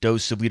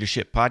Dose of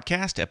Leadership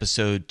Podcast,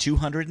 episode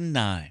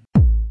 209.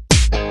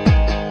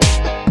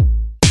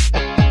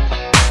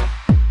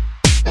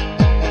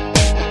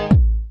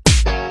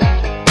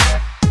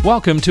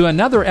 Welcome to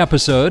another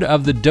episode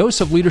of the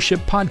Dose of Leadership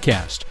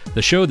Podcast,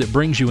 the show that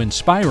brings you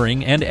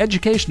inspiring and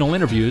educational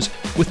interviews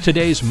with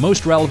today's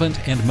most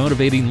relevant and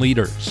motivating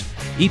leaders.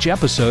 Each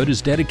episode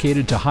is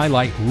dedicated to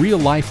highlight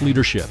real-life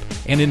leadership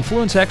and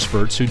influence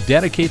experts who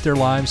dedicate their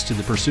lives to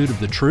the pursuit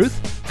of the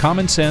truth,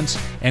 common sense,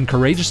 and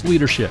courageous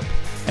leadership.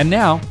 And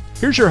now,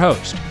 here's your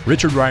host,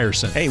 Richard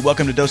Ryerson. Hey,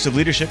 welcome to Dose of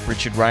Leadership.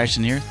 Richard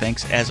Ryerson here.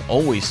 Thanks, as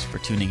always, for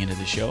tuning into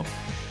the show.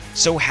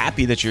 So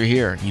happy that you're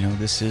here. You know,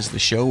 this is the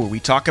show where we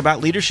talk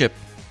about leadership.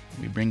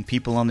 We bring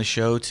people on the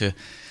show to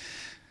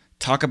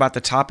talk about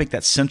the topic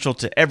that's central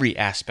to every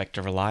aspect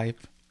of our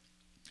life.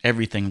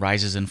 Everything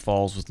rises and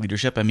falls with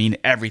leadership. I mean,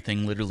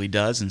 everything literally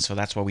does, and so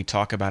that's why we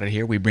talk about it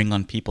here. We bring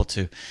on people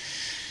to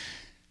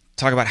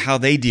talk about how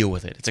they deal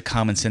with it. It's a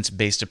common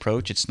sense-based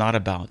approach. It's not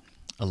about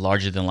a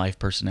larger-than-life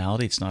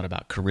personality. It's not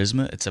about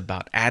charisma. It's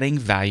about adding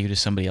value to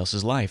somebody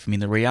else's life. I mean,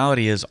 the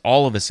reality is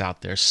all of us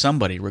out there,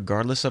 somebody,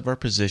 regardless of our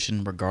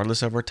position,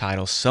 regardless of our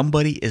title,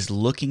 somebody is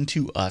looking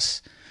to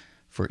us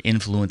for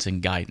influence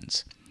and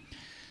guidance.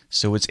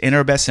 So it's in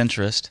our best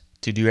interest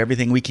to do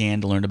everything we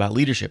can to learn about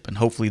leadership, and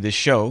hopefully this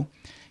show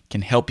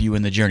can help you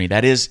in the journey.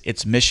 That is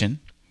its mission,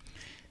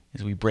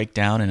 as we break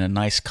down in a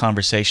nice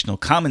conversational,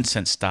 common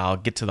sense style,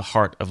 get to the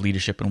heart of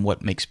leadership and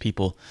what makes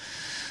people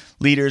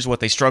leaders, what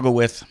they struggle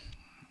with.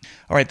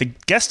 All right, the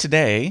guest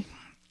today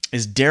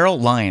is Darrell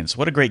Lyons.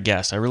 What a great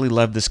guest. I really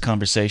love this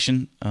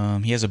conversation.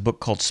 He has a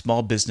book called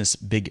Small Business,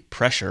 Big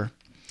Pressure.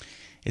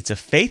 It's a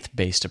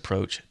faith-based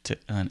approach to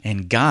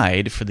and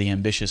guide for the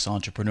ambitious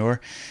entrepreneur.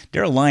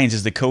 Darrell Lyons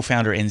is the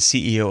co-founder and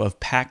CEO of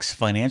Pax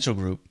Financial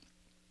Group.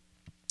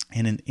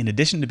 And in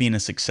addition to being a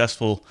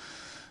successful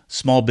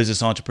small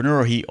business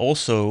entrepreneur, he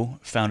also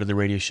founded the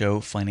radio show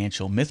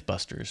Financial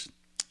Mythbusters.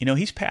 You know,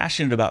 he's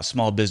passionate about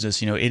small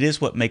business. You know, it is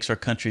what makes our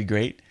country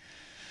great.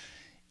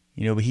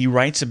 You know, he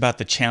writes about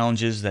the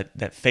challenges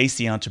that face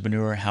the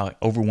entrepreneur, how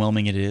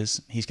overwhelming it is.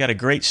 He's got a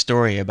great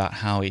story about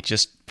how it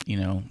just, you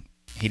know,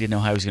 he didn't know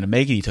how he was going to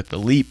make it. He took the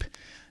leap. It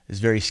was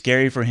very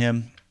scary for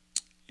him.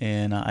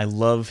 And I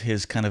love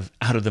his kind of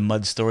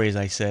out-of-the-mud story, as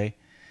I say.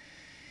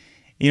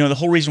 You know, the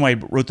whole reason why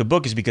I wrote the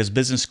book is because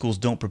business schools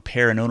don't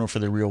prepare an owner for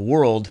the real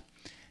world.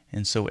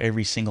 And so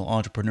every single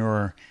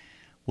entrepreneur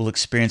will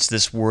experience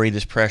this worry,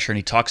 this pressure, and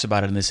he talks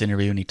about it in this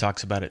interview, and he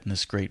talks about it in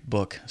this great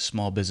book,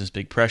 Small Business,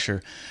 Big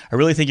Pressure. I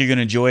really think you're going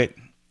to enjoy it.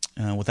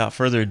 Without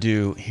further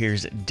ado,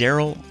 here's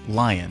Darrell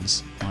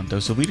Lyons on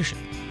Dose of Leadership.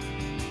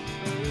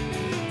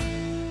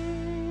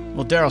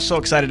 Well, Darrell, so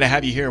excited to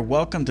have you here.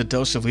 Welcome to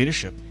Dose of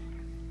Leadership.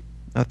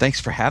 Oh, thanks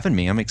for having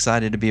me. I'm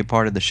excited to be a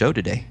part of the show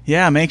today.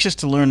 Yeah, I'm anxious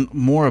to learn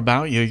more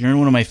about you. You're in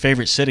one of my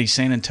favorite cities,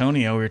 San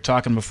Antonio. We were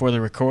talking before the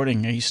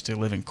recording. I used to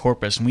live in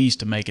Corpus, and we used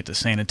to make it to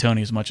San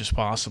Antonio as much as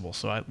possible.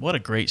 So what a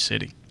great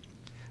city.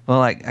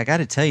 Well, I got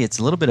to tell you, it's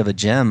a little bit of a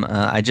gem.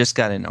 I just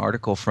got an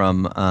article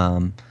from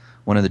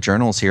one of the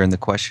journals here, and the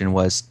question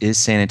was, is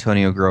San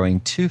Antonio growing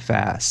too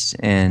fast?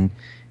 And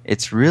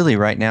it's really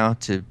right now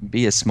to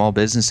be a small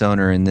business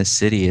owner in this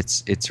city.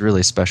 It's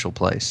really a special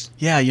place.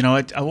 Yeah, you know,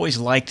 I always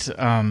liked.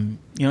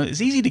 You know,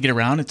 it's easy to get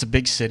around. It's a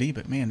big city,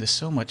 but man, there's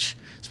so much.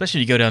 Especially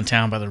when you go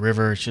downtown by the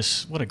river. It's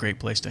just what a great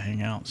place to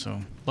hang out.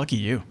 So lucky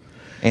you.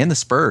 And the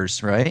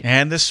Spurs, right?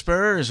 And the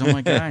Spurs. Oh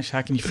my gosh,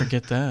 how can you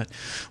forget that?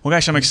 Well,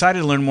 gosh, I'm excited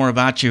to learn more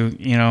about you.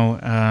 You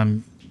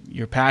know,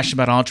 you're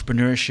passionate about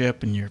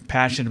entrepreneurship, and you're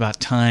passionate about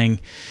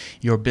tying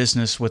your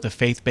business with a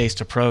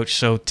faith-based approach.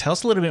 So tell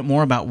us a little bit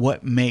more about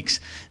what makes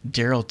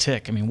Darrell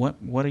tick. I mean,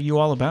 what are you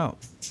all about?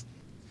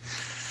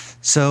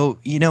 So,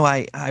 you know,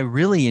 I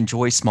really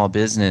enjoy small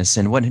business,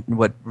 and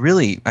what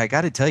really, I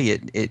got to tell you,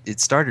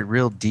 it started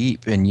real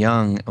deep and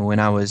young. When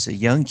I was a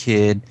young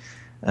kid,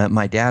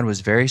 my dad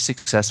was very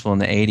successful in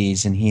the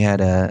 80s, and he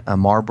had a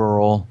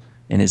Marlboro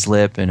in his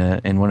lip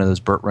and one of those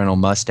Burt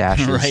Reynolds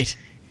mustaches. Right.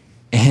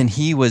 And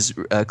he was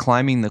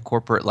climbing the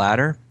corporate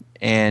ladder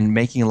and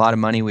making a lot of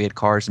money. We had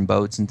cars and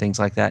boats and things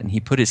like that. And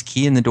he put his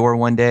key in the door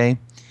one day,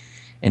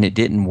 and it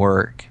didn't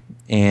work.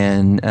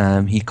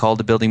 And he called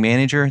the building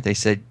manager. They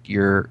said,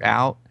 "You're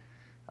out."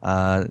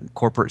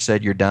 Corporate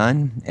said, "You're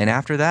done." And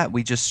after that,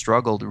 we just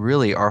struggled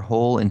really our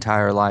whole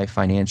entire life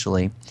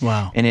financially.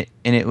 Wow. And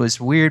it was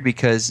weird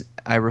because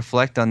I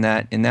reflect on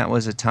that, and that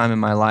was a time in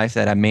my life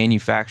that I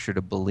manufactured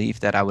a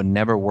belief that I would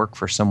never work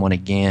for someone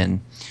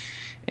again.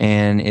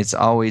 And it's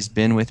always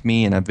been with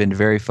me, and I've been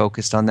very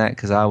focused on that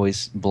because I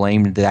always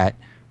blamed that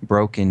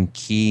broken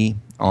key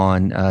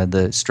on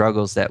the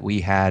struggles that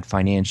we had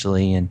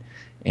financially,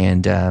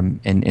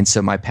 and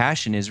so my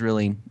passion is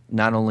really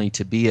not only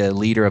to be a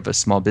leader of a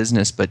small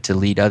business, but to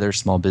lead other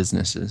small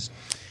businesses.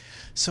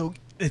 So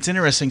it's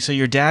interesting. So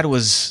your dad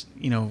was,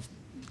 you know,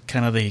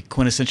 kind of the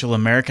quintessential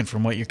American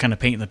from what you're kind of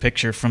painting the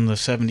picture from the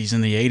 70s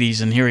and the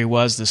 80s, and here he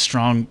was, this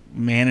strong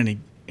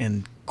man,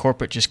 and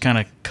corporate just kind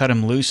of cut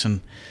him loose, and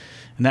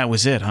that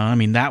was it, huh? I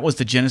mean, that was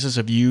the genesis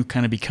of you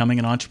kind of becoming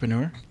an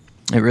entrepreneur?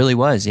 It really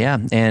was, yeah.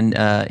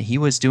 And he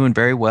was doing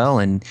very well.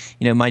 And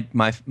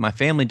my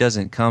family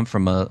doesn't come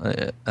from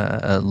a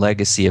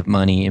legacy of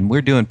money, and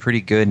we're doing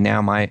pretty good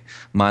now. My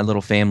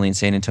little family in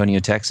San Antonio,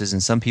 Texas,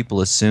 and some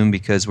people assume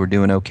because we're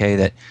doing okay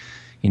that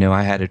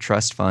I had a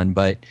trust fund,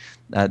 but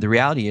the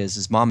reality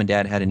is Mom and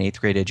Dad had an 8th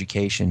grade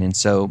education, and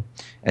so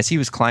as he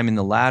was climbing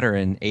the ladder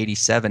and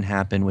 '87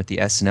 happened with the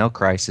S&L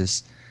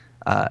crisis,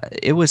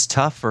 it was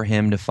tough for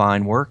him to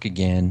find work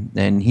again.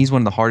 And he's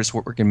one of the hardest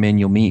working men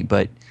you'll meet,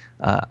 but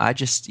I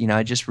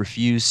just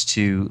refuse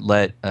to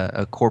let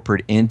a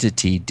corporate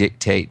entity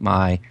dictate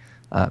my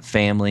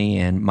family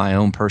and my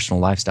own personal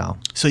lifestyle.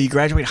 So you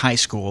graduate high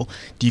school.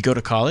 Do you go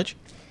to college?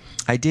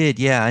 I did,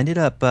 yeah. I ended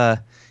up,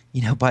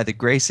 by the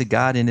grace of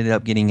God, ended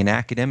up getting an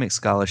academic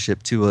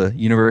scholarship to a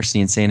university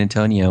in San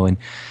Antonio and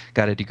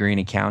got a degree in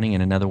accounting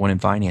and another one in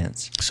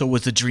finance. So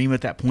was the dream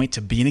at that point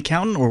to be an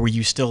accountant, or were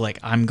you still like,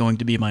 I'm going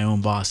to be my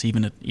own boss,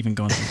 even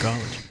going through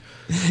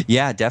college?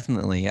 Yeah,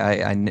 definitely.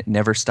 I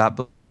never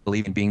stopped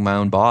believing in being my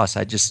own boss.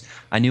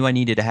 I knew I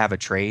needed to have a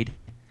trade,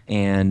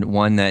 and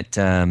one that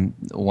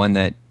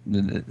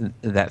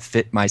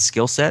fit my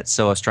skill set.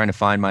 So I was trying to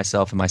find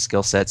myself and my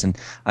skill sets, and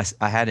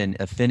I had an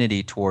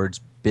affinity towards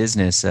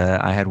business.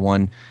 I had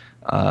won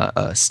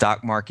a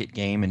stock market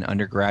game in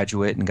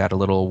undergraduate and got a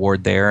little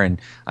award there, and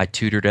I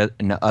tutored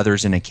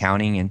others in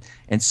accounting,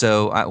 and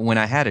so when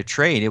I had a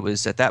trade, it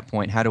was at that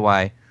point, how do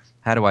I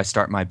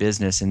start my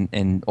business?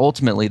 And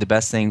ultimately, the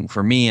best thing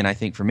for me, and I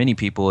think for many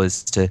people,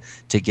 is to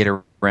get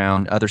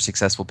around other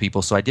successful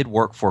people. So I did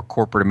work for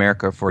corporate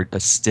America for a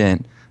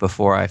stint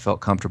before I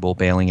felt comfortable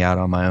bailing out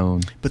on my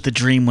own. But the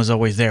dream was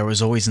always there. It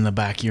was always in the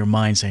back of your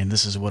mind saying,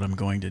 this is what I'm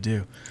going to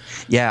do.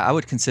 Yeah, I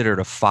would consider it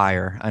a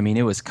fire. I mean,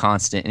 it was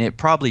constant, and it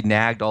probably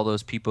nagged all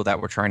those people that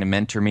were trying to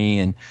mentor me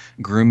and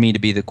groom me to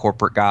be the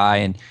corporate guy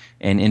and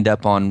end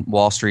up on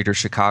Wall Street or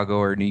Chicago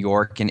or New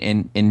York.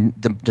 And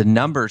the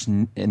numbers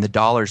and the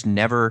dollars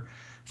never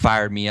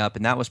fired me up,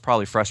 and that was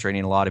probably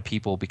frustrating a lot of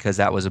people because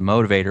that was a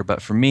motivator.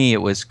 But for me,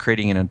 it was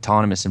creating an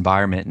autonomous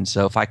environment. And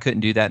so if I couldn't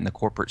do that in the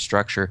corporate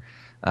structure,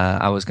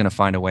 I was going to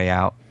find a way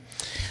out.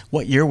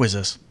 What year was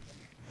this?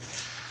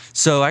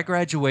 So I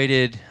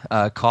graduated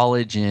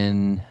college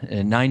in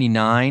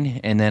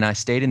 '99, and then I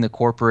stayed in the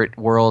corporate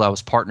world. I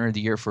was partner of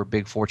the year for a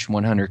big Fortune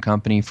 100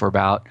 company for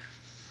about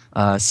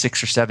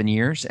 6 or 7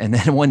 years. And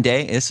then one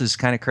day, this is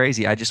kind of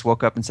crazy, I just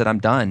woke up and said, I'm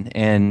done.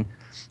 And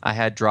I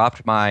had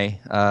dropped I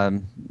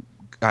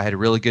had a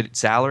really good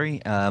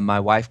salary. My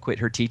wife quit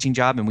her teaching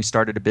job, and we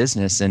started a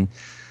business. And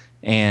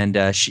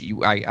I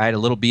had a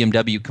little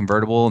BMW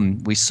convertible,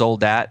 and we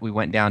sold that. We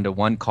went down to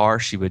one car.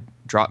 She would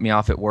drop me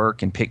off at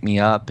work and pick me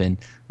up, and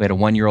we had a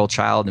 1-year-old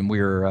child, and we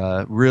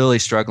were really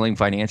struggling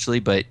financially,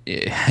 but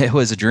it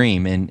was a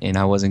dream, and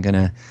I wasn't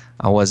gonna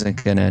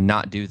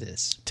not do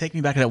this. Take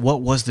me back to that. What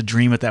was the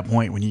dream at that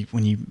point when you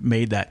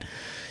made that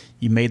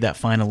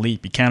final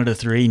leap? You counted to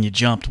 3 and you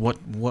jumped. What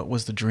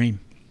was the dream?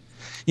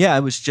 Yeah,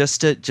 it was just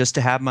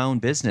to have my own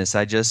business.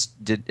 I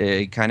just did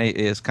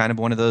it's kind of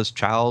one of those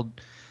childhood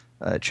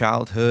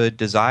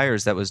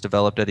desires that was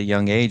developed at a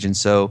young age, and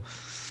so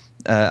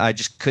I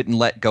just couldn't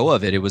let go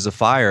of it. It was a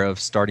fire of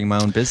starting my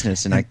own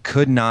business, and I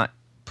could not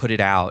put it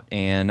out.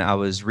 And I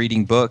was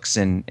reading books,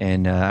 and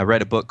I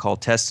read a book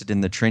called Tested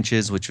in the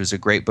Trenches, which was a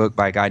great book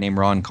by a guy named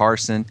Ron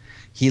Carson.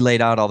 He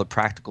laid out all the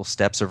practical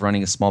steps of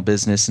running a small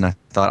business, and I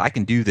thought, I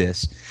can do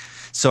this.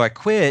 So I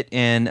quit,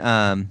 and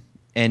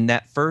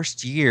that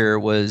first year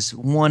was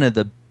one of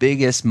the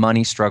biggest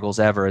money struggles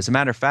ever. As a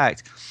matter of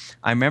fact,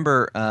 I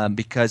remember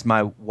because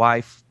my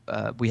wife,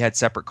 we had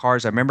separate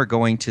cars. I remember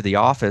going to the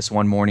office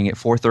one morning at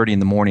 4:30 in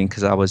the morning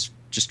because I was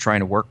just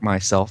trying to work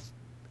myself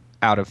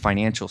out of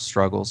financial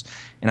struggles.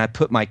 And I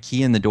put my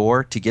key in the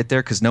door to get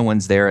there because no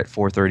one's there at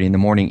 4:30 in the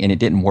morning, and it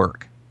didn't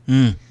work.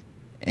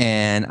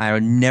 And I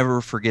would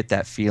never forget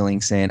that feeling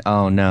saying,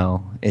 oh,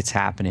 no, it's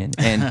happening.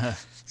 And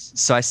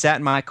so I sat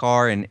in my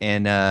car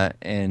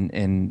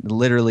and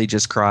literally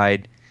just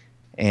cried.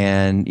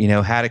 And,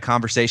 had a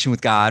conversation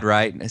with God,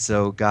 right?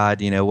 So,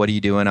 God, what are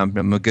you doing?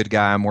 I'm a good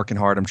guy. I'm working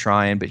hard. I'm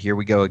trying. But here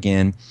we go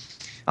again.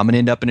 I'm going to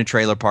end up in a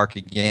trailer park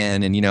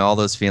again, and, all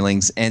those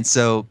feelings. And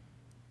so,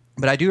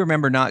 but I do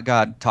remember not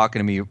God talking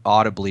to me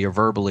audibly or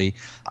verbally,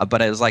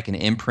 but it was like an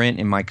imprint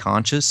in my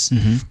conscience.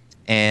 Mm-hmm.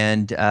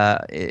 And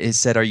it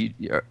said,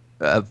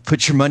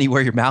 put your money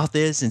where your mouth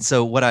is. And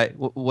so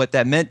what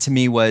that meant to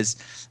me was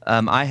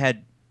I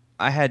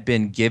had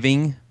been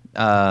giving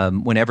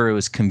whenever it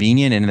was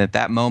convenient, and at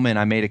that moment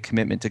I made a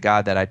commitment to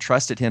God that I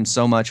trusted him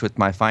so much with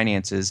my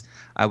finances,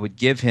 I would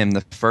give him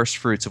the first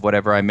fruits of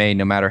whatever I made,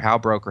 no matter how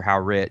broke or how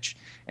rich.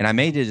 And I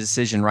made a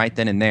decision right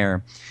then and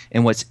there.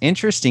 And what's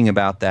interesting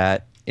about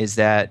that is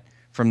that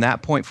from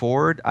that point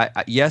forward, I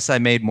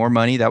made more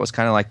money. That was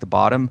kind of like the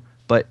bottom,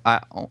 but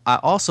I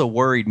also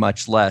worried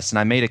much less, and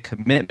I made a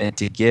commitment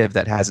to give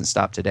that hasn't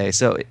stopped today.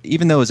 So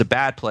even though it was a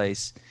bad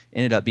place,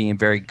 ended up being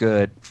very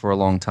good for a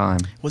long time.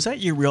 Was that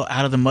your real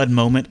out of the mud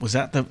moment?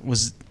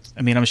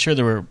 I'm sure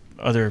there were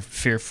other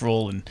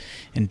fearful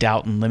and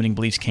doubt and limiting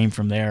beliefs came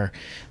from there,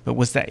 but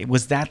was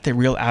that the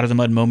real out of the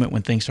mud moment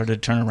when things started to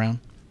turn around?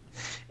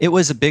 It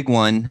was a big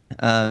one.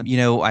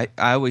 I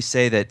always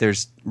say that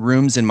there's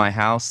rooms in my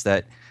house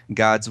that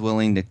God's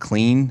willing to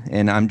clean,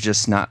 and I'm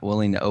just not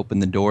willing to open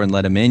the door and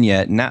let him in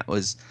yet. And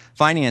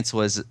finance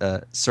was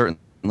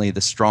certainly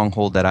the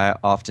stronghold that I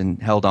often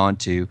held on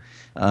to,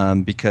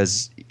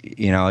 because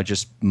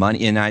just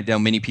money, and I know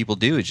many people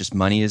do. It's just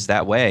money is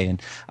that way,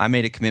 and I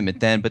made a commitment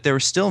then. But there were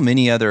still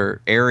many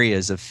other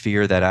areas of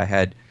fear that I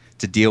had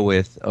to deal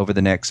with over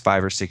the next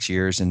 5 or 6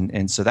 years,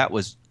 and so that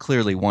was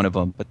clearly one of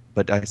them.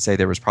 But I'd say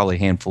there was probably a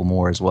handful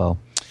more as well.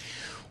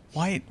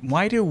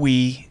 Why do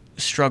we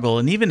struggle?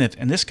 And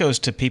this goes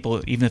to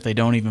people even if they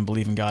don't even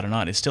believe in God or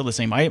not, it's still the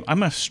same.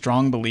 I'm a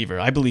strong believer.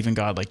 I believe in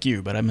God like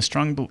you, but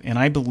and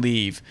I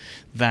believe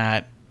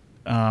that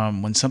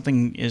when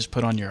something is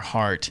put on your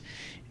heart,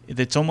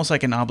 it's almost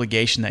like an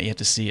obligation that you have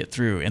to see it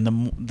through. And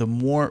the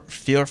more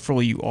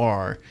fearful you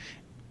are,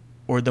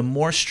 or the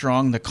more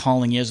strong the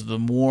calling is, the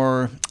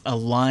more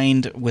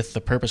aligned with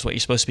the purpose, what you're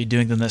supposed to be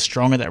doing, then the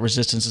stronger that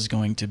resistance is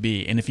going to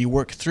be. And if you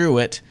work through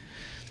it,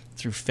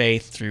 through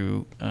faith,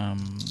 through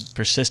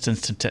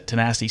persistence,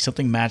 tenacity,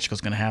 something magical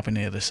is going to happen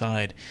on the other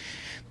side.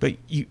 But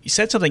you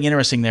said something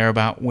interesting there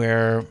about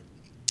where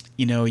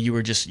you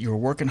were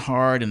working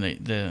hard, and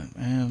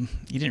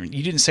you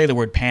didn't say the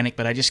word panic,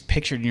 but I just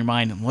pictured in your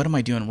mind, what am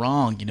I doing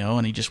wrong?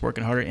 And you're just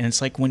working harder, and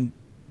it's like when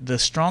the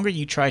stronger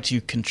you try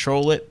to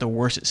control it, the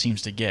worse it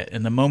seems to get.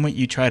 And the moment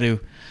you try to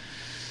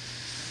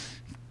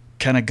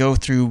kind of go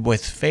through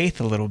with faith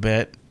a little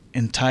bit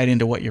and tie it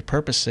into what your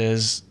purpose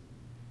is,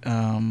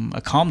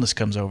 a calmness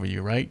comes over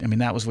you, right? I mean,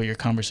 that was what your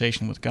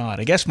conversation with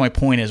God. I guess my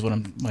point is,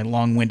 my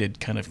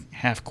long-winded kind of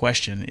half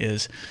question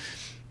is,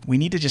 we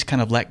need to just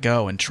kind of let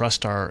go and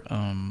trust God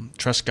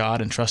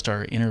and trust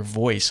our inner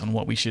voice on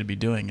what we should be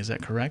doing. Is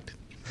that correct?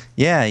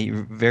 Yeah,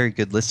 you're a very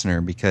good listener,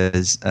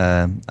 because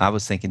I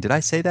was thinking, did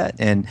I say that?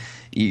 And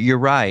you're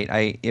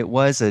right. It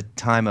was a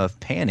time of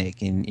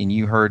panic, and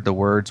you heard the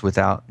words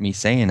without me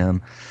saying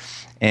them.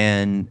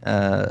 And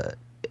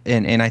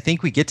I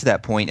think we get to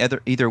that point.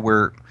 Either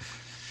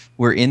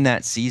we're in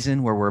that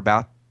season where we're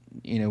about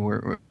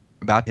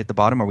to hit the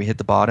bottom, or we hit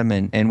the bottom,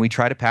 and we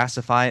try to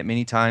pacify it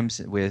many times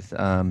with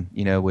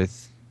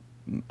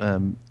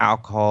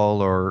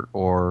alcohol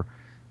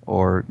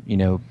or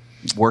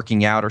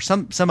working out or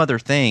some other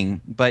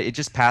thing, but it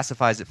just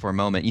pacifies it for a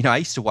moment. I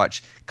used to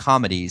watch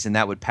comedies, and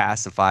that would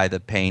pacify the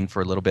pain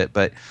for a little bit,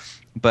 but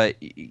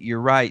you're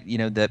right,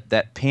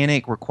 that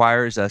panic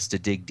requires us to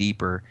dig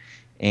deeper,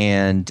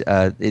 and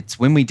it's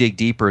when we dig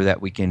deeper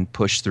that we can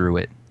push through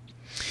it.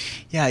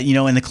 Yeah,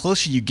 and the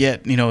closer you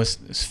get,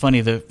 it's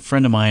funny, the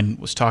friend of mine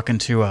was talking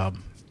to a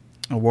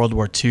World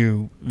War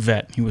II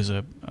vet. He was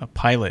a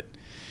pilot.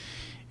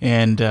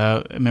 And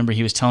I remember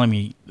he was telling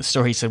me the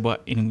story. He said,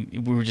 we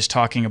were just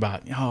talking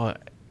about,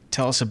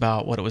 tell us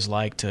about what it was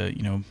like to,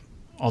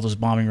 all those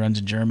bombing runs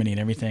in Germany and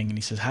everything. And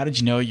he says, how did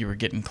you know you were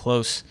getting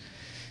close?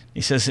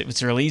 He says, it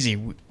was real easy.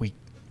 We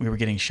were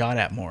getting shot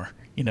at more,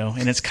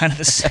 and it's kind of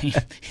the same,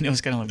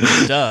 it's kind of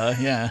like, duh,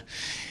 yeah.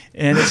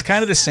 And it's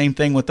kind of the same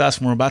thing with us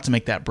when we're about to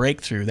make that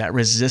breakthrough, that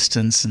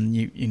resistance. And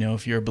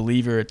if you're a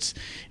believer, it's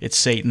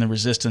Satan, the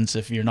resistance.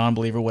 If you're a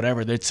non-believer, whatever,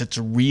 it's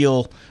a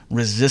real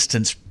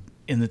resistance.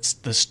 And it's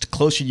the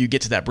closer you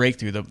get to that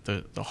breakthrough,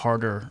 the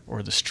harder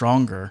or the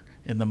stronger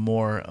and the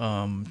more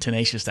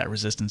tenacious that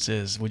resistance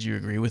is. Would you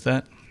agree with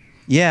that?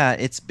 Yeah,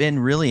 it's been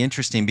really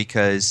interesting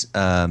because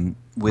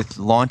with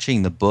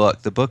launching the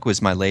book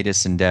was my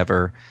latest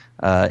endeavor.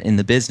 In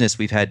the business,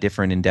 we've had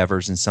different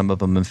endeavors, and some of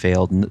them have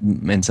failed,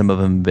 and some of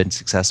them have been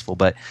successful.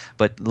 But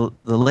the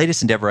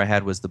latest endeavor I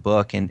had was the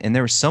book, and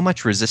there was so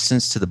much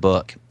resistance to the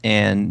book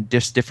and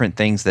just different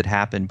things that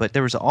happened. But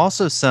there was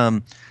also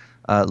some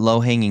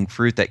low-hanging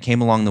fruit that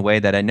came along the way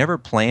that I never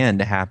planned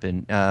to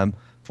happen.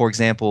 For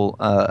example,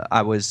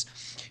 I was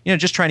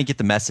just trying to get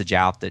the message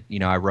out that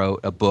I wrote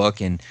a book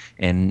and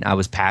I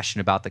was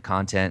passionate about the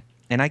content.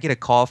 And I get a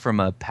call from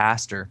a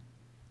pastor,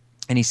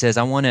 and he says,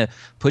 I want to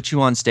put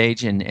you on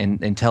stage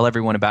and tell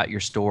everyone about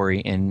your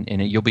story, and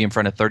you'll be in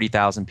front of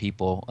 30,000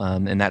 people,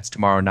 and that's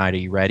tomorrow night. Are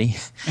you ready?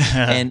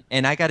 and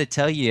I got to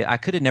tell you, I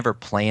could have never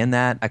planned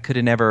that. I could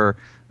have never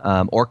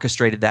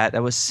orchestrated that.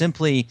 That was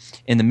simply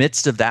in the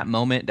midst of that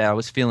moment that I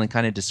was feeling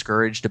kind of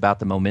discouraged about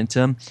the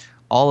momentum.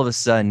 All of a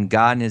sudden,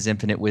 God in His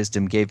infinite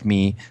wisdom gave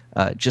me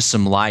just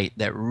some light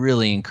that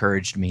really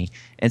encouraged me.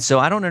 And so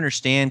I don't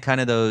understand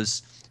kind of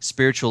those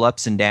spiritual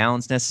ups and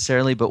downs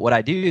necessarily, but what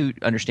I do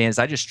understand is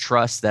I just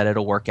trust that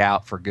it'll work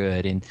out for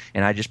good, and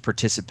I just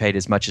participate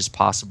as much as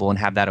possible and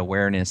have that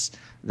awareness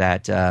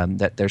that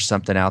that there's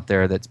something out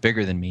there that's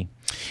bigger than me.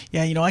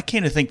 Yeah, I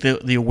kind of think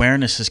the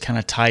awareness is kind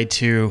of tied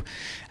to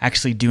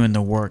actually doing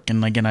the work.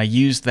 And again, I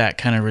use that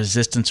kind of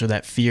resistance or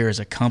that fear as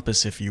a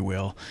compass, if you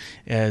will,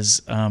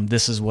 as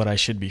this is what I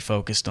should be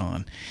focused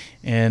on.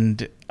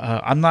 And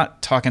I'm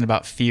not talking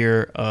about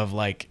fear of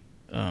like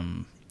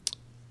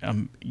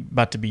I'm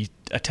about to be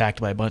attacked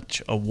by a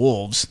bunch of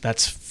wolves.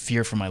 That's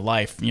fear for my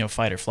life,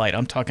 fight or flight.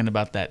 I'm talking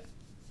about that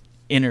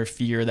inner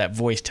fear, that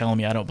voice telling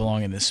me I don't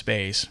belong in this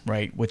space,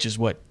 right? Which is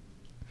what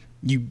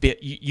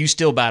you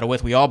still battle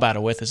with. We all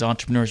battle with as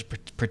entrepreneurs,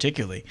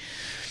 particularly.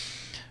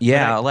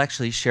 Yeah, I'll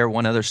actually share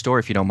one other story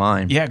if you don't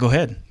mind. Yeah, go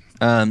ahead.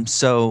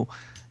 So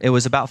it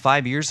was about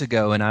 5 years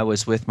ago, and I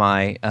was with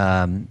my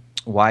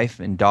wife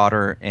and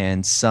daughter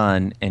and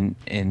son,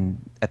 and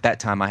at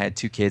that time I had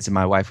 2 kids, and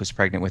my wife was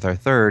pregnant with our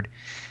third,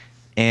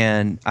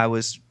 and I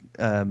was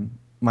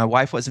my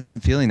wife wasn't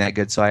feeling that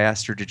good, so I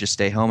asked her to just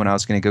stay home, and I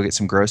was going to go get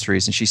some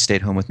groceries, and she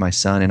stayed home with my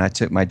son, and I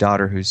took my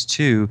daughter, who's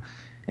 2,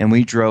 and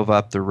we drove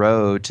up the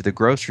road to the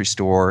grocery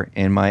store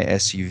in my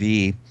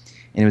SUV,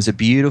 and it was a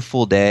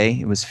beautiful day.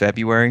 It was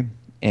February,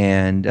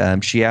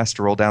 and she asked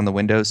to roll down the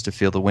windows to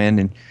feel the wind,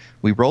 and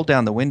we rolled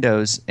down the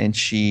windows, and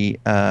she,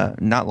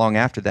 not long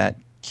after that,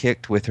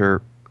 kicked with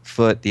her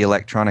foot the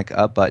electronic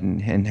up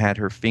button and had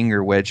her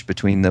finger wedged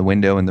between the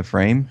window and the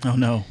frame. Oh,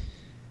 no.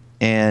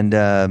 And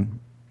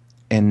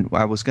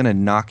I was going to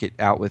knock it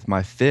out with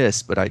my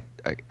fist, but I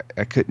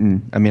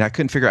couldn't. I mean, I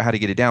couldn't figure out how to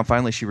get it down.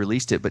 Finally, she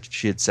released it, but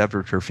she had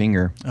severed her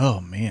finger.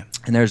 Oh, man.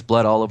 And there's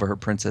blood all over her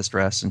princess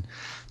dress. And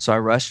so I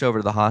rushed over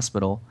to the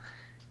hospital,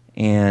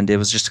 and it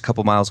was just a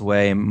couple miles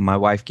away. And my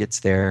wife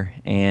gets there,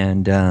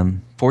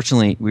 and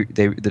fortunately,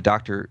 the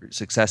doctor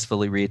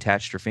successfully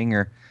reattached her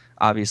finger,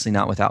 obviously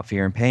not without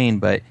fear and pain,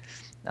 but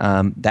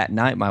that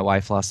night my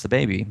wife lost the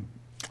baby.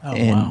 Oh,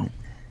 wow.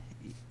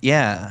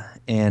 Yeah,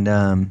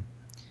 and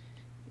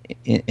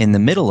in the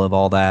middle of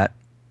all that,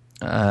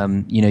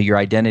 your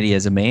identity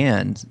as a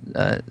man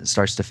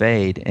starts to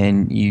fade,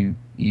 and you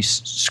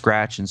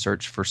scratch and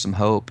search for some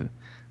hope.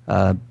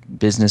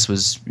 Business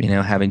was,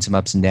 having some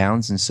ups and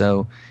downs, and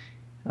so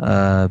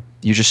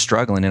you're just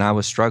struggling, and I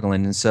was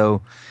struggling, and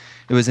so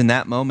it was in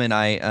that moment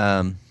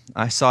I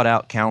sought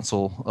out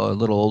counsel a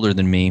little older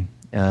than me,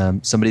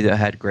 somebody that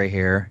had gray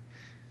hair,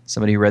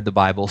 somebody who read the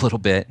Bible a little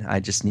bit. I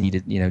just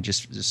needed,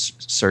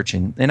 just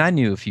searching, and I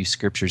knew a few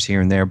scriptures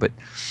here and there, but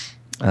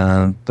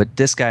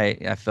this guy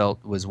I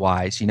felt was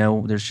wise.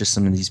 There's just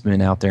some of these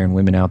men out there and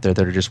women out there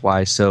that are just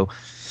wise. So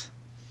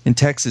in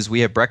Texas,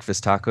 we have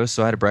breakfast tacos.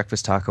 So I had a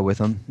breakfast taco with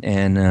him.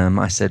 And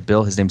I said,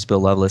 Bill, his name's Bill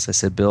Lovelace. I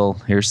said, Bill,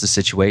 here's the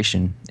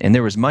situation. And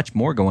there was much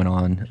more going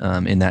on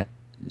in that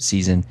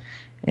season.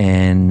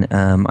 And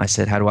I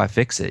said, how do I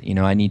fix it?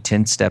 I need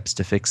 10 steps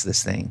to fix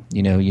this thing.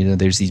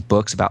 There's these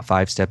books about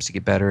 5 steps to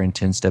get better and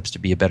 10 steps to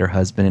be a better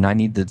husband. And I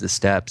need the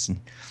steps.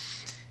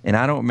 And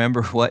I don't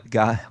remember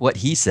what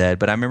he said,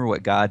 but I remember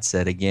what God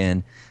said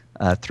again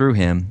through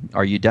him.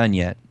 Are you done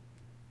yet?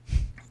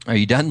 Are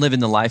you done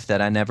living the life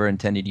that I never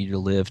intended you to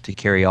live, to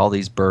carry all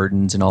these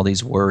burdens and all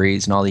these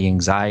worries and all the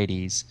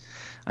anxieties?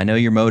 I know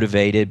you're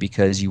motivated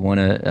because you want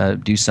to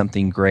do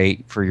something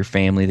great for your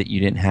family that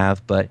you didn't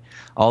have, but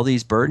all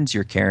these burdens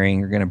you're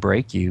carrying are going to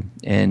break you,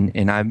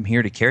 and I'm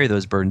here to carry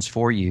those burdens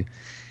for you.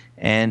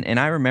 And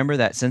I remember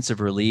that sense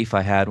of relief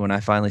I had when I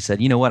finally said,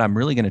 you know what, I'm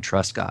really going to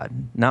trust God,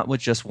 not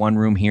with just one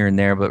room here and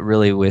there, but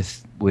really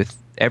with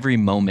every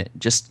moment,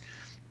 just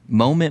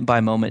moment by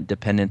moment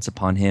dependence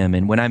upon him.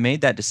 And when I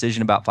made that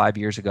decision about 5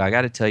 years ago, I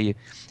got to tell you,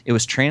 it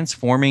was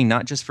transforming,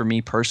 not just for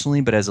me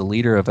personally, but as a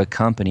leader of a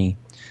company.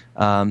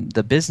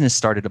 The business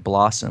started to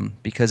blossom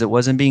because it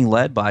wasn't being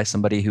led by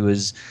somebody who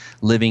was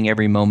living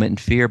every moment in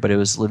fear, but it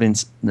was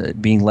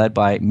being led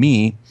by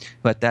me.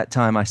 But at that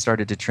time, I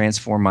started to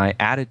transform my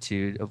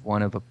attitude of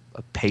one of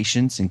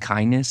patience and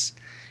kindness.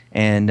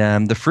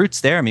 And the fruit's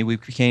there. I mean, we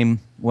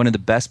became one of the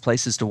best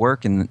places to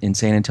work in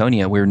San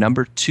Antonio. We were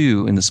number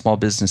 2 in the small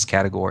business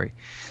category,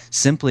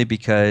 simply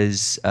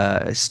because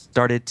I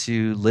started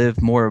to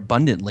live more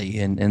abundantly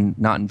and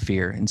not in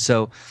fear. And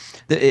so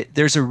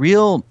there's a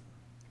real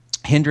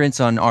hindrance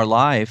on our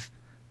life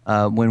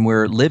when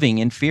we're living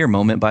in fear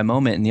moment by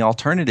moment, and the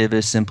alternative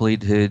is simply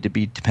to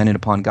be dependent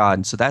upon God.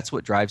 And so that's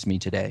what drives me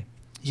today.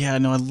 Yeah,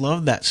 no, I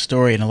love that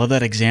story, and I love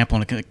that example,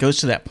 and it goes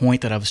to that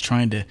point that I was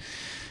trying to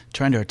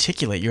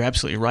articulate. You're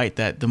absolutely right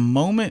that the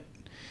moment,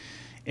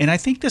 and I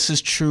think this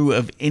is true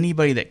of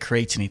anybody that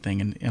creates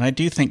anything, and I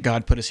do think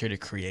God put us here to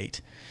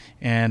create.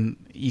 And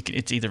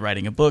it's either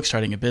writing a book,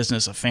 starting a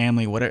business, a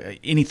family, whatever,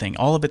 anything.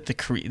 All of it,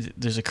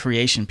 there's a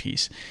creation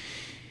piece.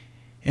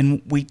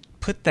 And we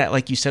put that,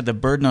 like you said, the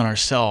burden on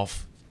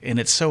ourselves, and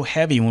it's so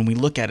heavy when we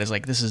look at it as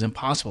like, this is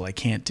impossible, I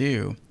can't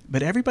do.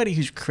 But everybody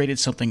who's created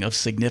something of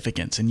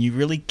significance, and you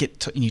really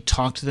and you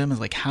talk to them, and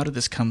like, how did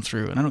this come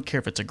through? And I don't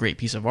care if it's a great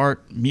piece of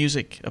art,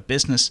 music, a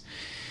business.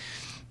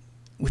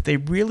 If they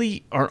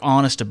really are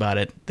honest about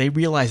it, they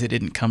realize it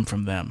didn't come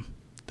from them.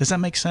 Does that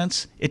make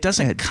sense? It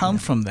doesn't come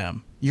from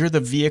them. You're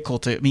the vehicle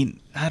to,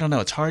 I don't know,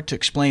 it's hard to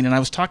explain. And I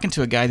was talking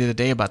to a guy the other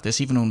day about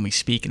this, even when we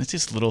speak, and it's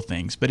just little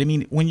things. But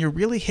when you're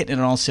really hitting it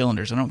on all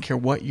cylinders, I don't care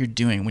what you're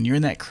doing, when you're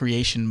in that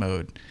creation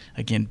mode,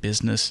 again,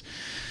 business,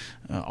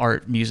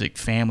 art, music,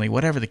 family,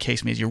 whatever the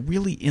case may be, you're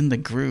really in the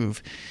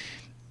groove.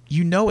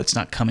 You know it's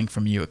not coming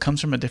from you. It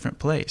comes from a different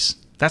place.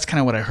 That's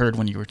kind of what I heard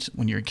when you were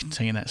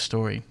saying that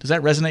story. Does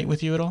that resonate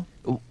with you at all?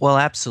 Well,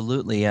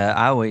 absolutely.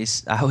 I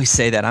always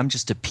say that I'm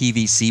just a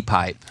PVC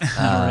pipe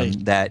right.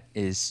 that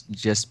is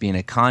just being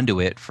a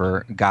conduit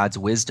for God's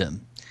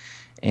wisdom.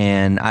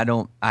 and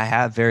I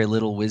have very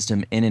little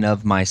wisdom in and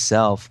of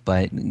myself,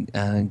 but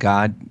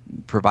God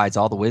provides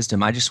all the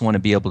wisdom. I just want to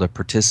be able to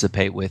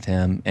participate with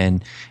Him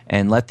and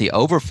let the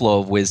overflow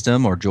of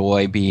wisdom or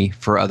joy be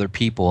for other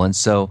people. And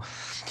so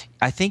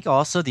I think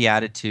also the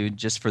attitude,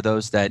 just for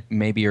those that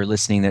maybe are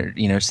listening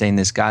that saying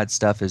this God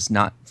stuff is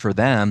not for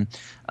them,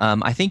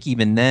 I think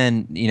even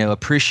then,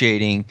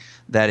 appreciating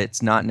that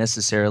it's not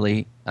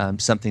necessarily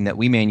something that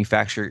we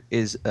manufacture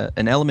is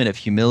an element of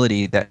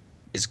humility that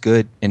is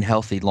good and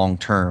healthy long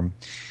term.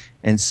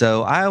 And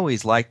so I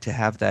always like to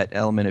have that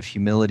element of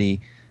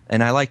humility,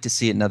 and I like to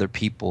see it in other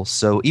people.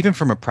 So even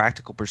from a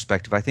practical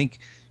perspective, I think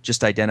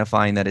just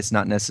identifying that it's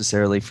not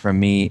necessarily from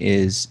me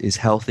is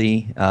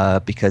healthy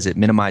because it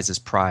minimizes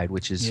pride,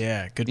 which is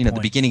good the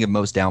beginning of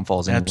most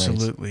downfalls.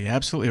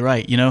 Absolutely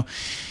right.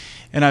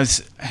 And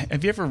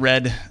have you ever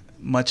read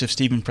much of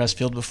Stephen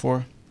Pressfield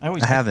before?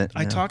 I haven't.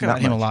 I talk about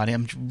him a lot.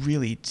 I'm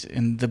really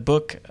in the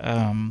book.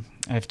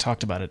 I've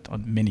talked about it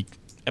on many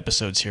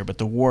episodes here, but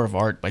The War of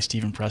Art by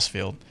Stephen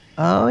Pressfield.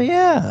 Oh,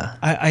 yeah.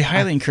 I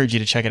highly encourage you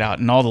to check it out,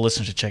 and all the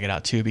listeners to check it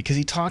out, too, because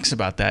he talks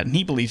about that, and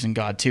he believes in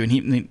God, too.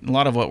 And a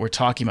lot of what we're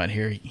talking about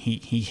here,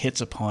 he hits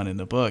upon in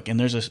the book. And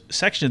there's a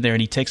section in there, and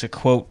he takes a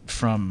quote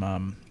from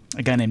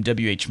a guy named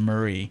W.H.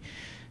 Murray,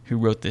 who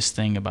wrote this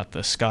thing about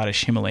the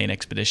Scottish Himalayan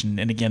expedition.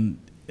 And again,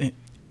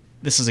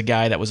 this is a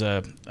guy that was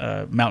a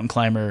mountain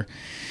climber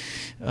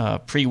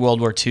pre-World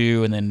War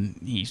II, and then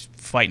he's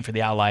fighting for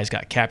the Allies,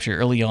 got captured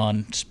early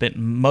on, spent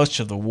most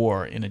of the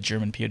war in a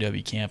German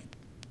POW camp.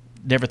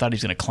 Never thought he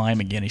was going to climb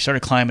again. He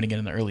started climbing again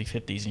in the early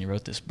 50s, and he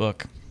wrote this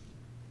book.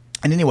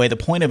 And anyway, the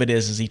point of it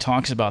is he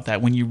talks about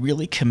that when you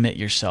really commit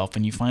yourself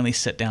and you finally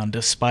sit down,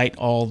 despite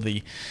all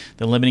the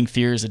limiting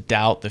fears, the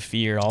doubt, the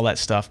fear, all that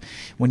stuff,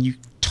 when you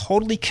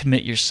totally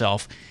commit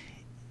yourself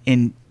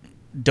and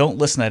don't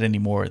listen to that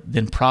anymore,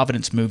 then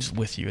providence moves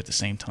with you at the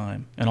same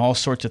time. And all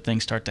sorts of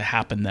things start to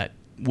happen that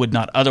would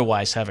not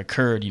otherwise have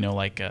occurred,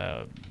 like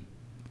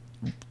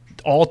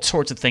all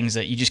sorts of things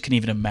that you just couldn't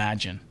even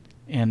imagine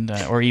and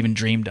or even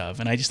dreamed of.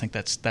 And I just think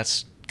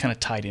that's kind of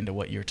tied into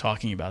what you're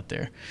talking about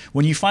there.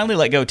 When you finally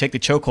let go, take the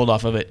chokehold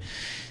off of it,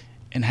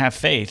 and have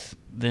faith,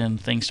 then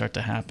things start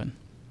to happen.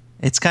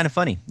 It's kind of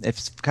funny.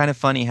 It's kind of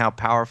funny how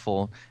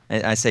powerful,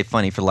 I say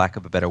funny for lack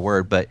of a better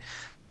word, but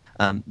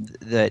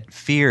that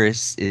fear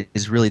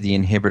is really the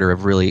inhibitor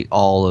of really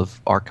all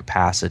of our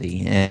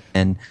capacity,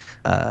 and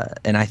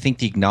I think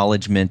the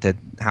acknowledgement that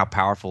how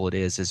powerful it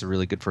is a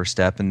really good first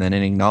step, and then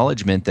an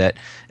acknowledgement that,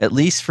 at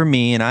least for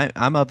me, and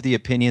I'm of the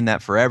opinion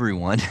that for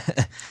everyone,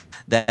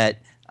 that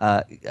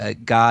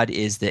God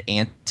is the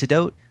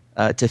antidote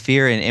to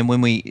fear. And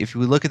if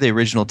we look at the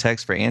original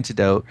text for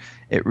antidote,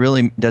 it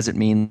really doesn't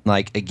mean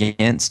like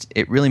against.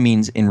 It really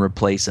means in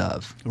replace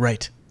of.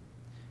 Right.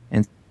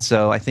 And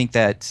so I think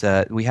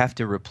that we have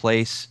to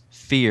replace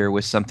fear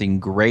with something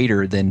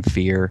greater than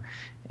fear,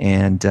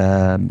 and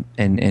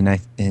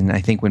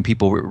I think when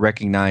people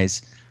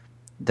recognize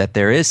that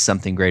there is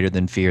something greater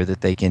than fear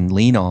that they can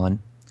lean on,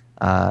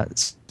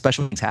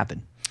 special things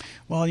happen.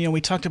 Well, we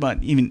talked about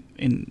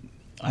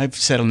I've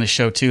said on this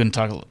show too, and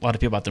talk a lot of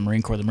people about the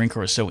Marine Corps. The Marine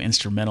Corps is so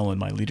instrumental in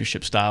my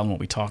leadership style and what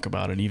we talk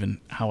about, and even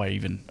how I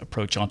even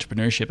approach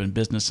entrepreneurship and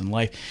business and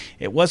life.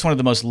 It was one of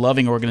the most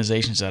loving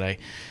organizations that I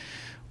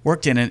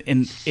worked in,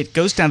 and it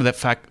goes down to that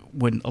fact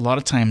when a lot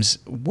of times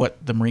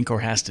what the Marine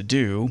Corps has to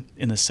do,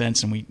 in the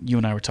sense, and you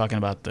and I were talking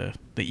about the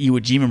Iwo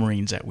Jima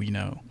Marines that we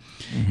know,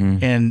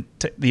 and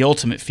the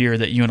ultimate fear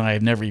that you and I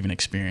have never even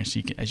experienced,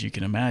 as you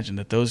can imagine,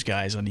 that those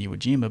guys on Iwo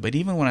Jima. But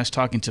even when I was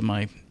talking to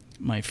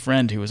my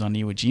friend who was on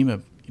Iwo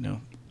Jima,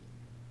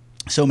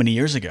 so many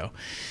years ago,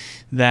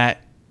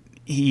 that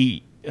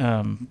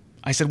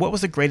I said, what was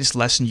the greatest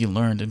lesson you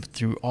learned and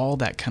through all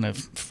that kind of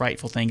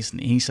frightful things?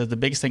 And he said, the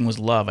biggest thing was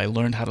love. I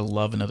learned how to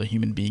love another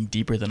human being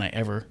deeper than I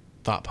ever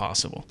thought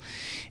possible.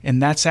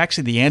 And that's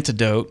actually the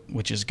antidote,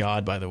 which is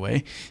God, by the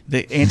way.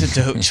 The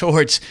antidote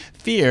towards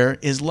fear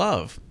is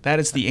love.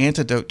 That is the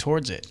antidote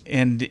towards it.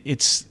 And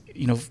it's,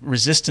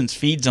 resistance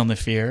feeds on the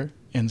fear.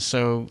 And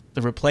so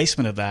the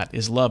replacement of that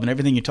is love. And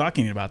everything you're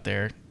talking about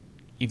there,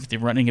 if you're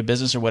running a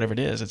business or whatever it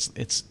is,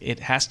 it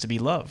has to be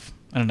love.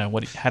 I don't know,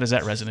 how does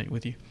that resonate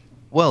with you?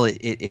 Well,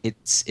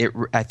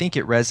 I think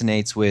it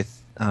resonates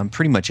with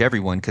pretty much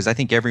everyone, because I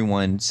think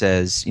everyone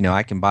says,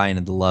 I can buy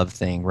into the love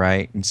thing,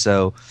 right? And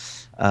so,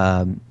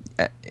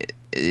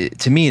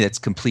 to me, that's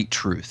complete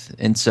truth.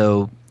 And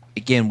so,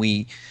 again,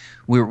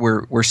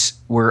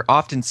 we're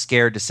often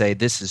scared to say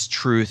this is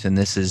truth and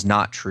this is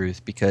not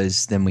truth,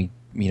 because then we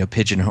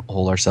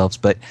pigeonhole ourselves.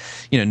 But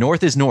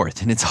north is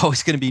north, and it's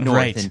always going to be north.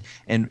 Right.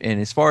 And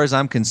as far as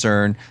I'm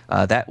concerned,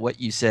 that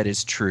what you said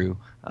is true.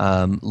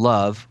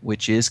 Love,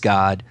 which is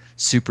God,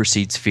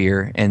 supersedes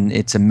fear, and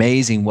it's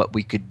amazing what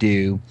we could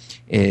do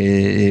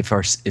if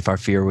our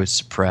fear was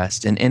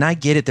suppressed. And I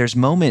get it. There's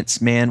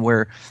moments, man,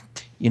 where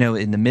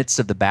in the midst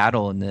of the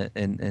battle and the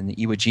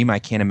Iwo Jima, I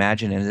can't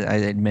imagine. And I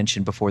had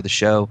mentioned before the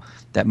show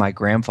that my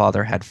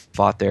grandfather had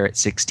fought there at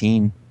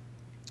 16.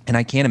 And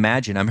I can't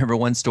imagine. I remember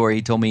one story.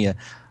 He told me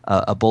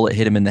a bullet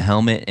hit him in the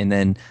helmet, and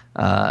then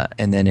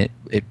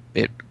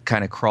it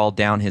kind of crawled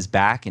down his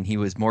back, and he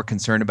was more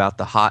concerned about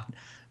the hot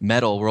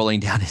metal rolling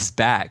down his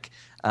back.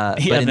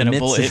 But in the a midst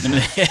bullet hit him in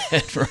the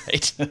head,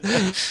 right?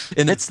 in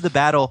the midst of the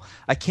battle,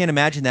 I can't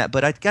imagine that.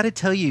 But I got to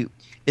tell you,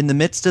 in the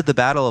midst of the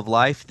battle of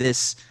life,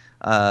 this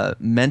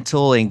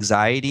mental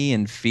anxiety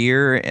and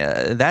fear,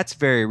 that's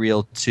very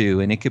real too,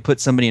 and it could put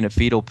somebody in a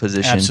fetal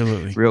position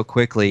Absolutely. real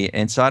quickly.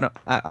 And so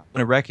I want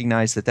to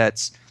recognize that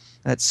that's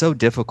so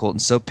difficult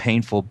and so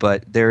painful,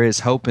 but there is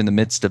hope in the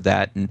midst of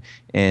that,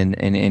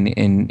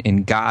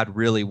 and God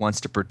really wants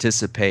to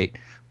participate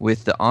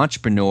with the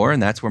entrepreneur,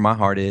 and that's where my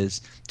heart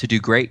is, to do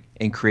great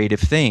and creative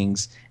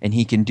things, and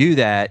he can do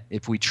that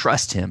if we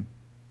trust him.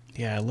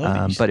 Yeah, I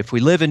love it. But if we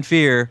live in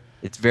fear,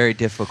 it's very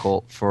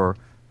difficult for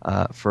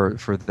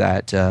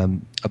that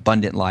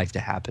abundant life to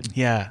happen.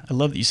 Yeah, I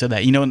love that you said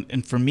that. You know,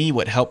 and for me,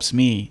 what helps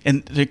me,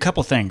 and there are a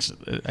couple things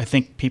I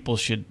think people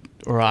should,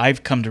 or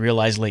I've come to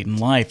realize late in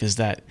life, is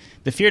that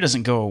the fear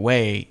doesn't go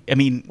away. I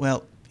mean,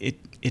 well,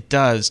 it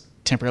does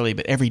temporarily,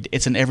 but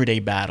it's an everyday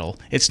battle.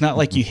 It's not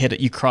like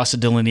you cross a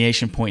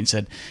delineation point and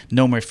said,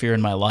 no more fear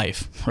in my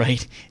life,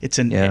 right? It's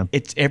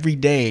every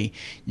day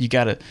you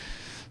got to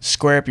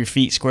square up your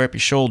feet, square up your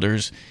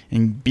shoulders,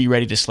 and be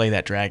ready to slay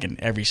that dragon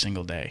every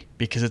single day,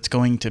 because it's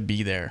going to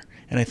be there.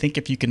 And I think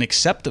if you can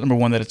accept, number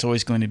one, that it's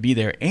always going to be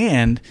there,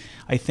 and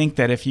I think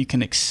that if you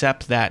can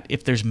accept that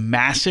if there's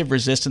massive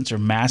resistance or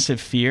massive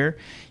fear,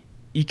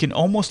 you can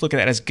almost look at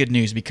that as good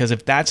news, because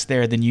if that's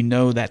there, then you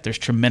know that there's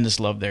tremendous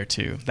love there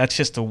too. That's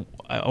just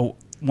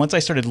once I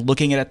started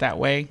looking at it that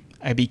way,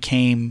 I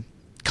became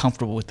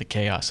comfortable with the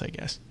chaos, I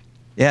guess.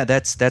 Yeah,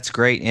 that's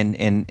great,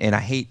 and I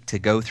hate to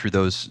go through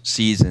those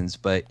seasons,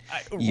 but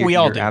we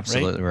all you're do,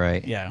 absolutely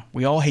right. Yeah,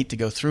 we all hate to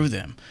go through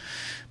them,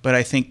 but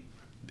I think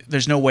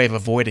there's no way of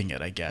avoiding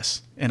it, I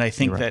guess. And I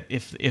think that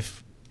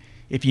if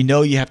you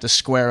know you have to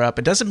square up,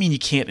 it doesn't mean you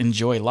can't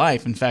enjoy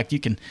life. In fact, you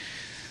can.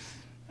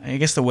 I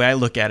guess the way I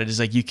look at it is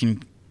like you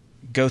can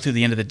go through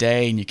the end of the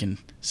day and you can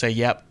say,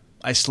 yep,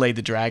 I slayed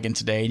the dragon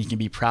today, and you can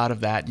be proud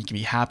of that, and you can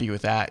be happy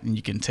with that, and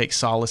you can take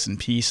solace and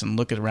peace and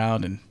look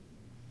around and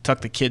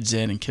tuck the kids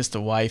in and kiss the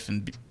wife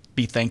and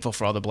be thankful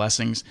for all the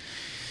blessings.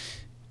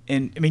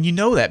 And I mean, you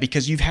know that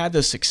because you've had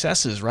those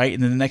successes, right?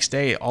 And then the next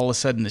day, all of a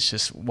sudden, it's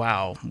just,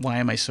 wow, why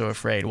am I so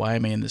afraid? Why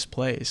am I in this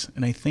place?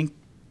 And I think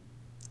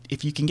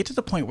if you can get to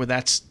the point where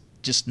that's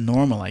just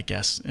normal, I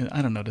guess.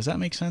 I don't know. Does that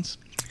make sense?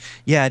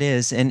 Yeah, it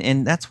is,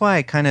 and that's why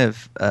I kind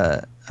of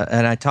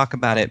and I talk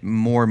about it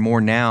more and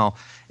more now,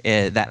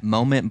 that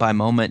moment by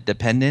moment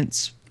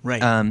dependence,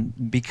 right?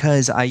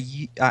 Because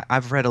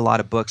I've read a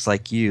lot of books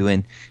like you,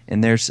 and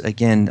there's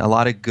again a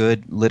lot of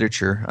good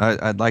literature.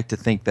 I'd like to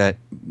think that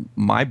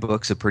my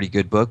book's a pretty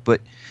good book, but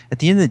at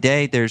the end of the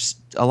day, there's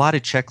a lot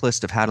of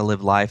checklist of how to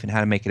live life and how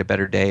to make it a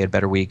better day, a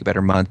better week, a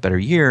better month, better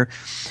year,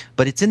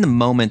 but it's in the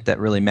moment that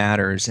really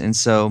matters, and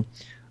so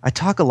I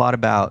talk a lot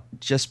about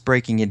just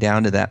breaking it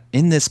down to that.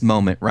 In this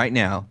moment right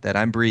now that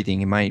I'm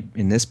breathing,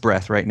 in this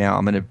breath right now,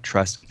 I'm going to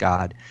trust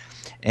God.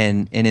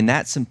 And in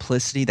that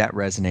simplicity, that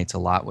resonates a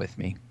lot with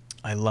me.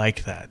 I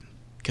like that,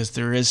 because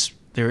there is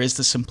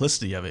the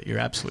simplicity of it. You're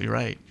absolutely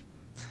right.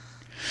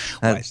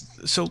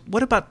 So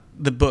what about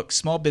the book,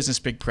 Small Business,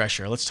 Big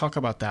Pressure? Let's talk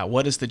about that.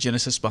 What is the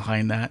genesis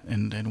behind that,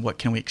 and what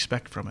can we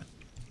expect from it?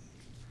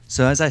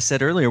 So as I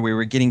said earlier, we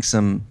were getting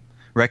some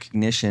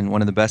recognition,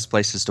 one of the best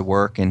places to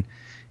work, and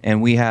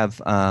we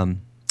have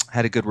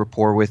had a good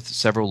rapport with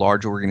several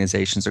large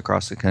organizations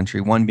across the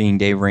country, one being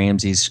Dave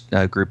Ramsey's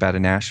group out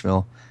of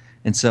Nashville.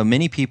 And so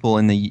many people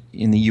in the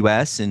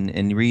U.S. and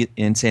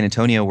in San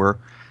Antonio were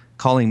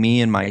calling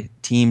me and my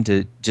team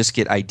to just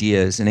get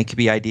ideas, and it could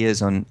be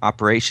ideas on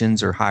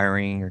operations or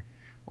hiring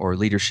or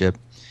leadership.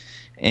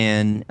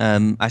 And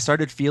I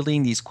started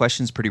fielding these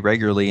questions pretty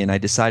regularly, and I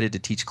decided to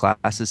teach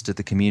classes to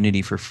the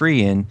community for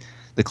free, and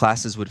the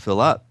classes would fill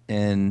up.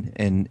 And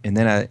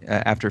then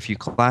after a few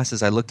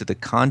classes, I looked at the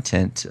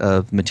content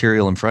of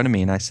material in front of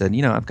me, and I said,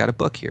 I've got a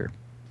book here.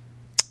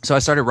 So I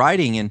started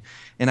writing,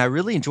 and I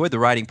really enjoyed the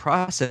writing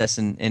process.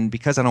 And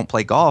because I don't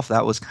play golf,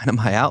 that was kind of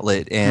my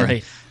outlet. And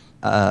right.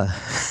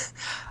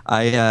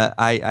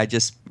 I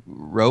just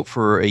wrote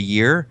for a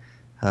year,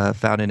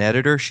 found an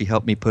editor. She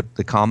helped me put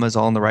the commas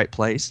all in the right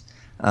place.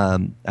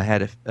 I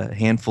had a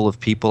handful of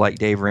people like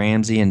Dave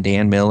Ramsey and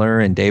Dan Miller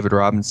and David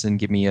Robinson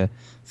give me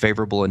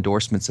favorable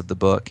endorsements of the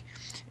book.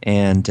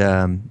 And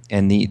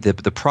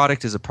the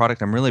product is a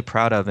product I'm really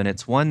proud of, and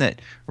it's one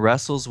that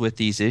wrestles with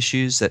these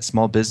issues that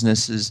small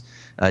businesses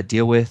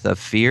deal with of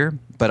fear,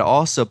 but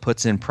also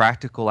puts in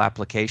practical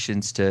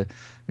applications to,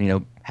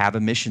 have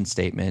a mission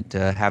statement,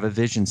 have a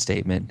vision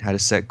statement, how to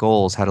set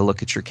goals, how to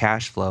look at your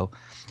cash flow,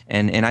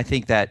 and I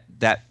think that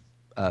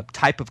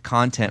type of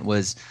content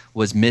was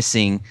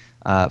missing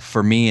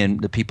for me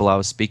and the people I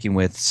was speaking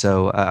with.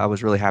 So I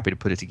was really happy to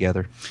put it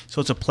together. So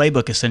it's a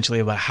playbook essentially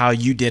about how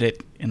you did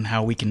it and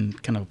how we can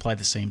kind of apply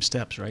the same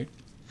steps, right?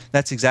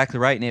 That's exactly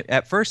right. And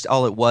at first,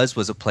 all it was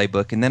a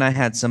playbook. And then I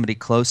had somebody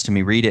close to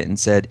me read it and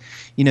said,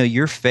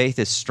 your faith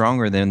is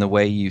stronger than the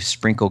way you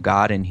sprinkle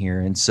God in here.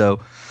 And so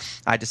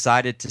I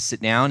decided to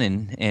sit down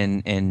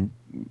and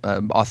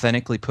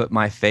authentically put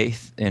my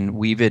faith and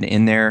weave it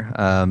in there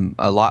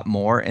a lot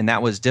more. And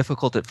that was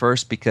difficult at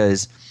first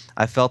because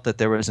I felt that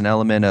there was an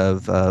element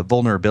of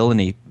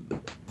vulnerability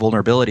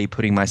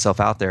putting myself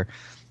out there.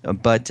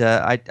 But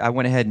I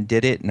went ahead and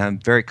did it, and I'm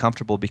very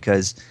comfortable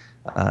because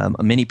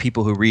many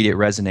people who read it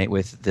resonate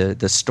with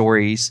the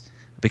stories,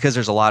 because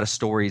there's a lot of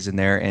stories in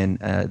there, and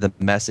the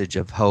message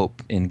of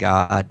hope in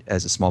God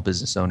as a small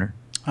business owner.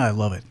 I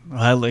love it.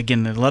 I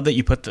love that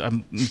you put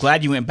I'm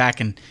glad you went back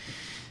and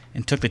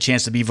took the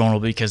chance to be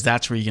vulnerable, because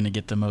that's where you're going to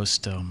get the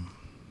most,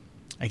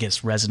 I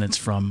guess, resonance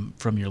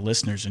from your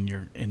listeners and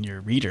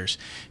your readers.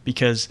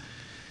 Because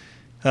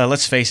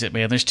let's face it,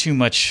 man, there's too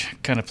much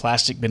kind of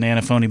plastic,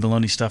 banana, phony,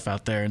 baloney stuff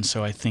out there. And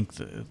so I think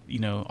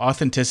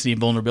authenticity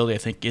and vulnerability, I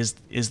think,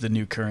 is the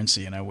new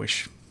currency, and I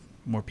wish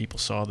more people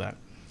saw that.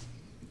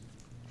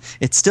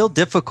 It's still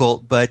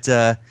difficult, but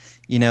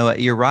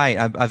you're right.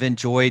 I've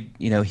enjoyed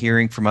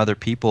hearing from other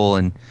people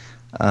and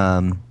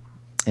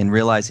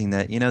realizing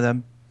that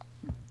I'm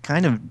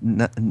kind of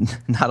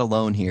not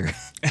alone here.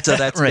 So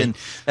that's right.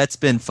 that's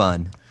been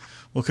fun.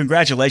 Well,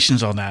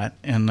 congratulations on that,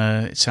 and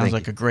it sounds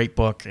like a great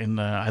book, and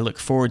I look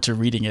forward to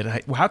reading it.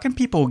 How can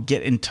people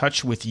get in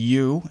touch with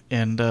you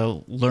and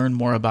learn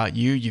more about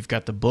you? You've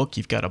got the book,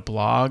 you've got a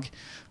blog.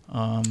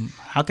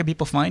 How can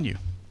people find you?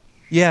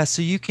 Yeah,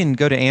 so you can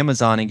go to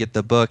Amazon and get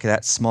the book.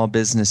 That's Small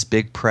Business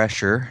Big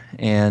Pressure,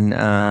 and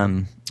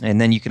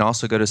then you can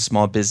also go to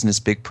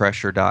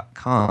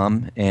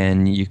smallbusinessbigpressure.com,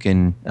 and you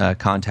can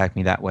contact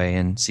me that way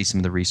and see some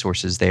of the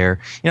resources there.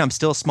 I'm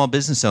still a small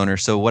business owner,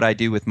 so what I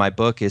do with my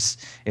book is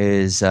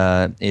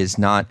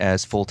not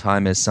as full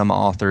time as some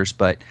authors,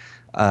 but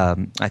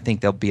I think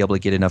they'll be able to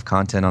get enough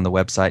content on the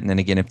website. And then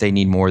again, if they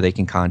need more, they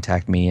can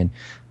contact me, and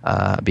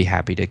be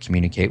happy to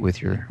communicate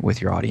with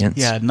your audience.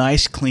 Yeah,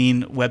 nice,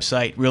 clean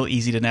website, real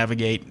easy to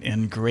navigate,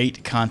 and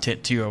great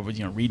content too.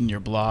 Reading your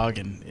blog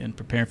and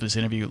preparing for this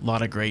interview, a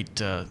lot of great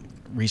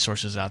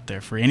resources out there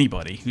for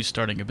anybody who's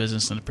starting a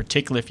business, and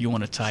particularly if you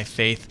want to tie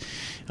faith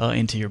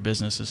into your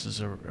business. This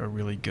is a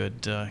really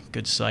good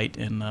site,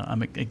 and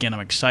I'm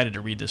excited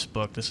to read this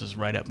book. This is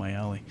right up my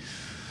alley.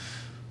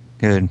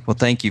 Good. Well,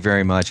 thank you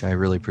very much. I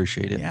really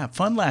appreciate it. Yeah.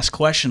 Fun last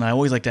question. I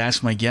always like to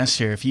ask my guests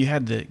here: if you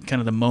had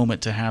the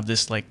moment to have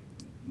this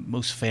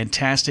most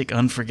fantastic,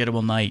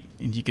 unforgettable night,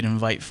 and you could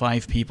invite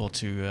 5 people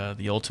to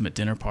the ultimate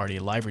dinner party,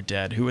 alive or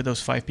dead, who would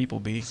those 5 people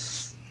be?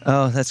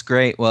 Oh, that's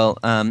great. Well,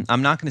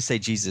 I'm not going to say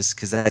Jesus,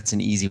 because that's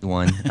an easy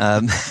one.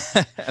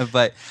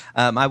 But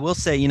I will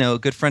say, a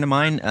good friend of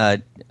mine,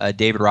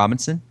 David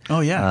Robinson. Oh,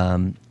 yeah.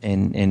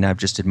 And I've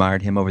just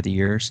admired him over the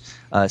years.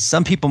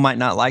 Some people might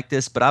not like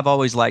this, but I've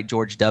always liked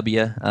George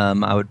W.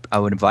 I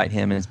would invite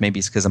him, and maybe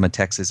it's because I'm a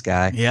Texas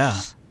guy.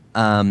 Yeah.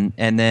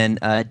 And then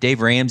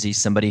Dave Ramsey,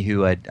 somebody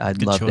who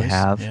I'd love to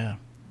have. Yeah.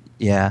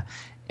 Yeah.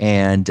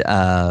 And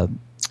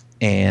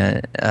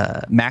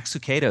Max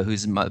Lucado,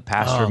 who's the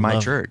pastor of my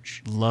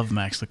church. Love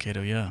Max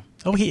Lucado, yeah.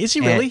 Oh, is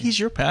he really? He's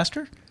your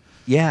pastor?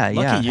 Yeah,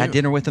 Lucky you. Had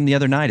dinner with him the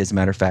other night, as a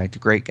matter of fact.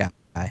 Great guy.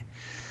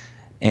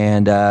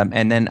 And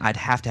then I'd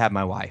have to have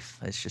my wife.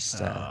 It's just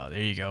there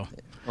you go.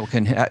 I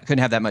couldn't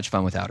have that much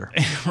fun without her.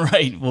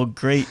 Right. Well,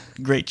 great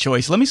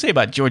choice. Let me say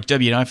about George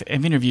W. I've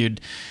interviewed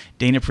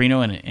Dana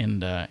Perino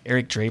and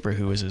Eric Draper,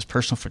 who was his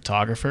personal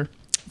photographer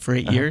for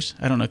 8 years.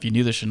 I don't know if you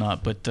knew this or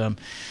not, but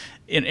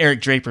and Eric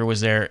Draper was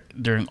there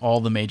during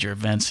all the major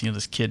events.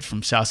 This kid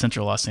from South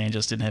Central Los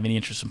Angeles didn't have any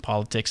interest in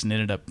politics and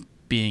ended up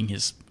being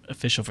his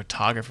official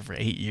photographer for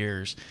 8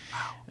 years.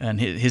 Wow.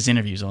 And his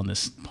interview's on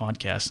this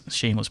podcast,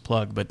 shameless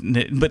plug. But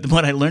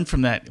what I learned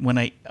from that, when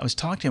I was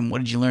talking to him, what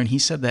did you learn? He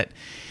said that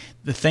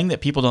the thing that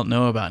people don't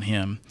know about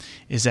him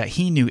is that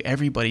he knew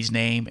everybody's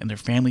name and their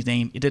family's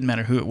name. It didn't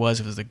matter who it was,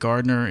 if it was the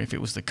gardener, if it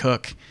was the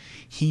cook.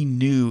 He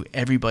knew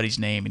everybody's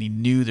name, and he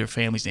knew their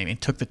family's name, and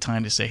took the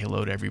time to say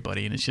hello to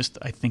everybody. And it's just,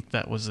 I think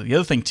that was the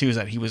other thing too, is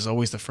that he was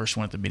always the first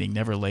one at the meeting,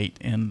 never late.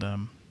 And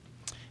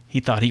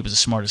he thought he was the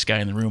smartest guy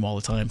in the room all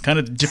the time. Kind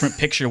of a different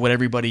picture of what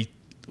everybody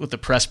with the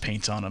press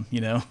paints on him,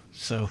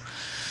 So,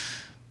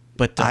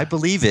 but I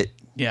believe it.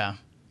 Yeah.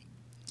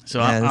 So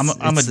yeah,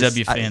 I'm a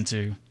W fan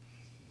too.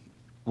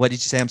 What did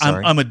you say? I'm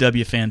sorry. I'm a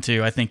W fan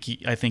too. I think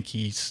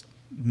he's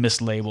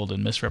mislabeled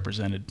and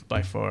misrepresented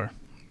by far.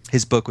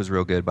 His book was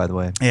real good, by the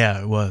way.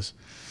 Yeah, it was.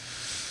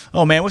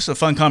 Oh man, what's a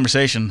fun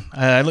conversation.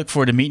 I look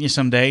forward to meeting you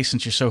someday.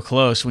 Since you're so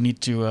close, we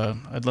need to.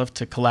 I'd love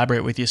to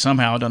collaborate with you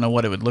somehow. I don't know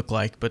what it would look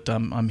like, but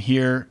I'm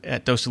here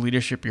at Dose of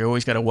Leadership. You're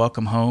always got a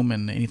welcome home,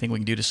 and anything we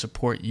can do to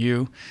support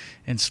you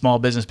and Small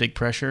Business Big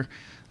Pressure.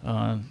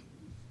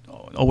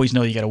 Always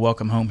know you got a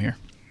welcome home here.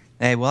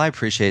 Hey, well, I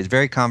appreciate it. It's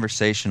very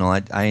conversational.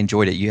 I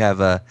enjoyed it. You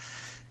have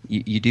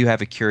you do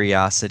have a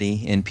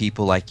curiosity in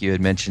people, like you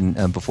had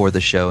mentioned before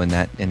the show, and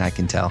I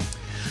can tell.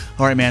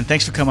 All right, man.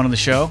 Thanks for coming on the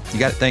show. You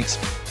got it. Thanks.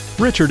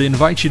 Richard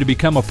invites you to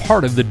become a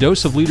part of the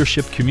Dose of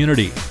Leadership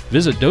community.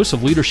 Visit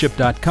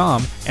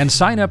doseofleadership.com and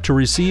sign up to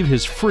receive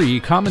his free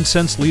Common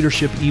Sense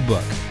Leadership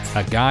ebook,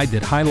 a guide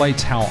that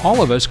highlights how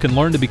all of us can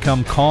learn to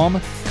become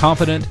calm,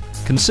 confident,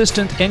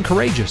 consistent, and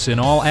courageous in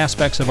all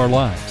aspects of our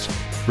lives.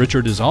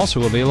 Richard is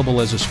also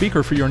available as a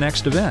speaker for your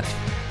next event.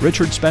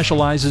 Richard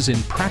specializes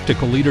in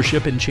practical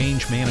leadership and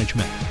change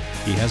management.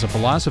 He has a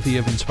philosophy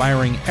of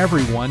inspiring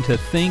everyone to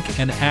think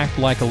and act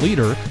like a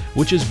leader,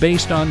 which is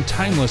based on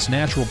timeless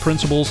natural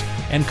principles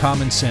and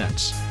common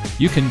sense.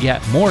 You can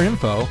get more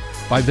info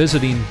by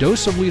visiting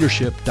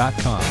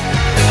doseofleadership.com.